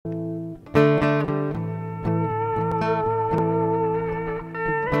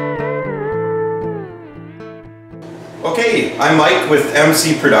Okay, I'm Mike with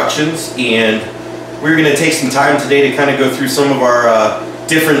MC Productions, and we're going to take some time today to kind of go through some of our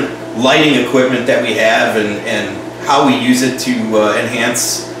different lighting equipment that we have and how we use it to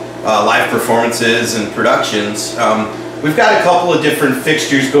enhance live performances and productions. We've got a couple of different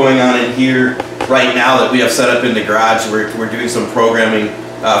fixtures going on in here right now that we have set up in the garage. We're doing some programming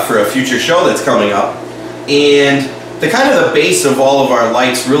for a future show that's coming up. And the base of all of our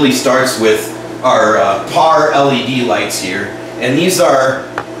lights really starts with our PAR LED lights here. And these are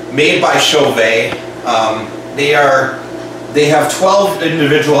made by Chauvet. They have 12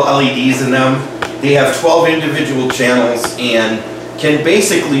 individual LEDs in them. They have 12 individual channels and can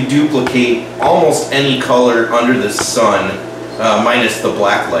basically duplicate almost any color under the sun, minus the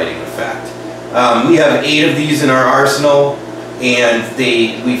black lighting effect. We have 8 of these in our arsenal, and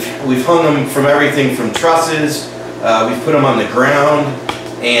we've hung them from everything from trusses, we've put them on the ground,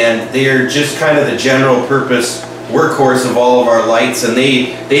 and they're just kind of the general purpose workhorse of all of our lights, and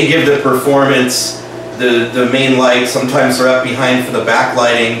they give the performance. The main light, sometimes they're up behind for the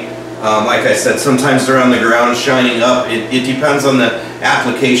backlighting. Like I said, sometimes they're on the ground shining up. It depends on the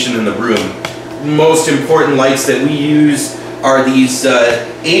application in the room. Most important lights that we use are these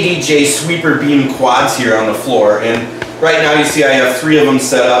ADJ sweeper beam quads here on the floor. And right now you see I have 3 of them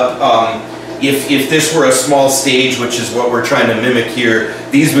set up. If this were a small stage, which is what we're trying to mimic here,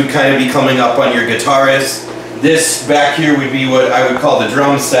 these would kind of be coming up on your guitarist. This back here would be what I would call the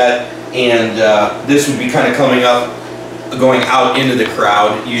drum set, and this would be kind of coming up, going out into the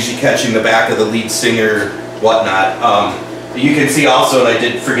crowd, usually catching the back of the lead singer, whatnot. You can see also, and I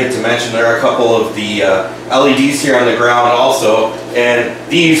did forget to mention, there are a couple of the LEDs here on the ground also, and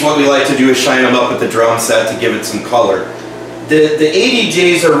these, what we like to do is shine them up at the drum set to give it some color. The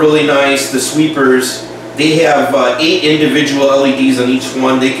ADJs are really nice. The sweepers, they have 8 individual LEDs on each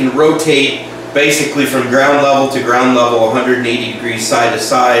one. They can rotate basically from ground level to ground level, 180 degrees side to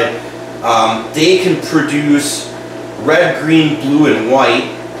side. They can produce red, green, blue, and white,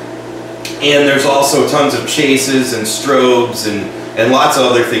 and there's also tons of chases and strobes and lots of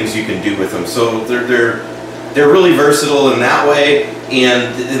other things you can do with them. So they're really versatile in that way,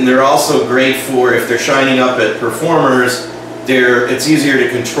 and they're also great for if they're shining up at performers. It's easier to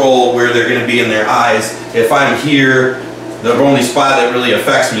control where they're going to be in their eyes. If I'm here, the only spot that really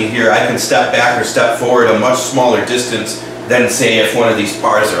affects me here, I can step back or step forward a much smaller distance than, say, if one of these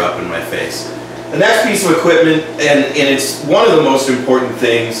bars are up in my face. The next piece of equipment, and it's one of the most important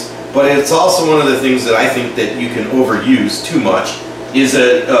things, but it's also one of the things that I think that you can overuse too much, is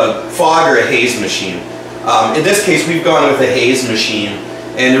a fog or a haze machine. In this case, we've gone with a haze machine,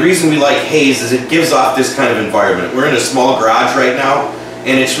 and the reason we like haze is it gives off this kind of environment. We're in a small garage right now,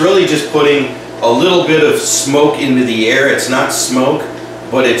 and it's really just putting a little bit of smoke into the air. It's not smoke,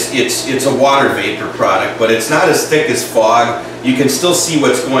 but it's a water vapor product, but it's not as thick as fog. You can still see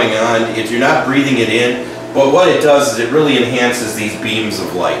what's going on if you're not breathing it in, but what it does is it really enhances these beams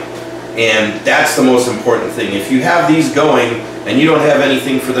of light, and that's the most important thing. If you have these going and you don't have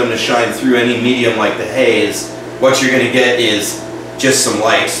anything for them to shine through, any medium like the haze, what you're going to get is just some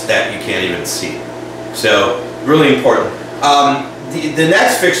lights that you can't even see. So really important. The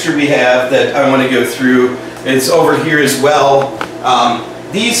next fixture we have that I want to go through is over here as well.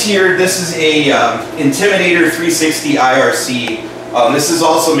 These here, this is a Intimidator 360 IRC. This is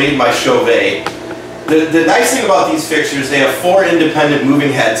also made by Chauvet. The nice thing about these fixtures, they have 4 independent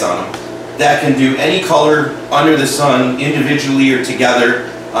moving heads on them that can do any color under the sun, individually or together.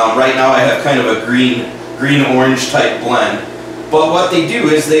 Right now I have kind of a green-orange type blend. But what they do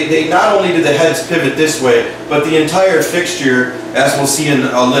is they not only do the heads pivot this way, but the entire fixture, as we'll see in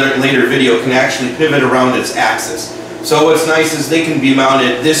a later video, can actually pivot around its axis. So what's nice is they can be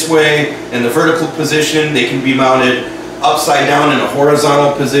mounted this way in the vertical position, they can be mounted upside down in a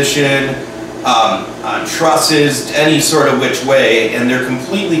horizontal position, on trusses, any sort of which way, and they're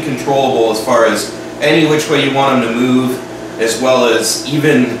completely controllable as far as any which way you want them to move, as well as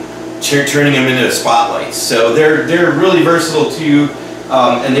even turning them into spotlights. So they're really versatile too,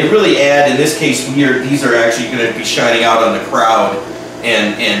 and they really add, in this case these are actually going to be shining out on the crowd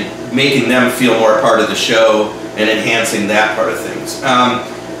and making them feel more part of the show and enhancing that part of things.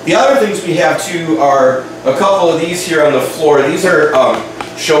 The other things we have too are a couple of these here on the floor. These are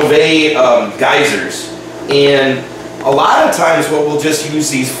Chauvet geysers, and a lot of times what we'll just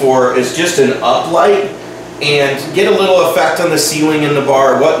use these for is just an uplight and get a little effect on the ceiling in the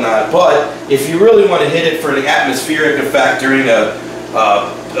bar or whatnot. But if you really want to hit it for an atmospheric effect during a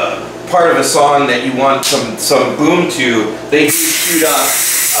part of a song that you want some boom to, they shoot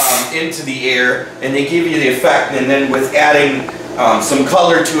up into the air and they give you the effect, and then with adding some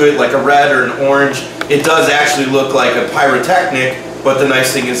color to it, like a red or an orange, it does actually look like a pyrotechnic, but the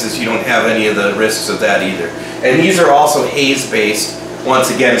nice thing is you don't have any of the risks of that either. And these are also haze based,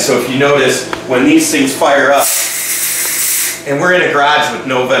 once again, so if you notice, when these things fire up, and we're in a garage with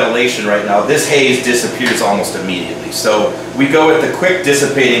no ventilation right now, this haze disappears almost immediately. So we go with the quick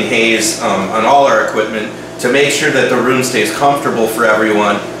dissipating haze on all our equipment to make sure that the room stays comfortable for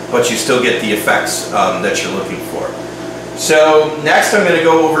everyone, but you still get the effects that you're looking for. So next I'm going to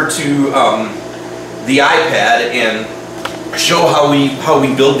go over to the iPad and show how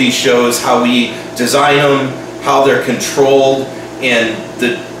we build these shows, how we design them, how they're controlled, and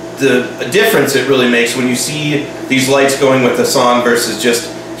the difference it really makes when you see these lights going with the song versus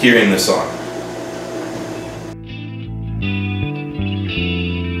just hearing the song.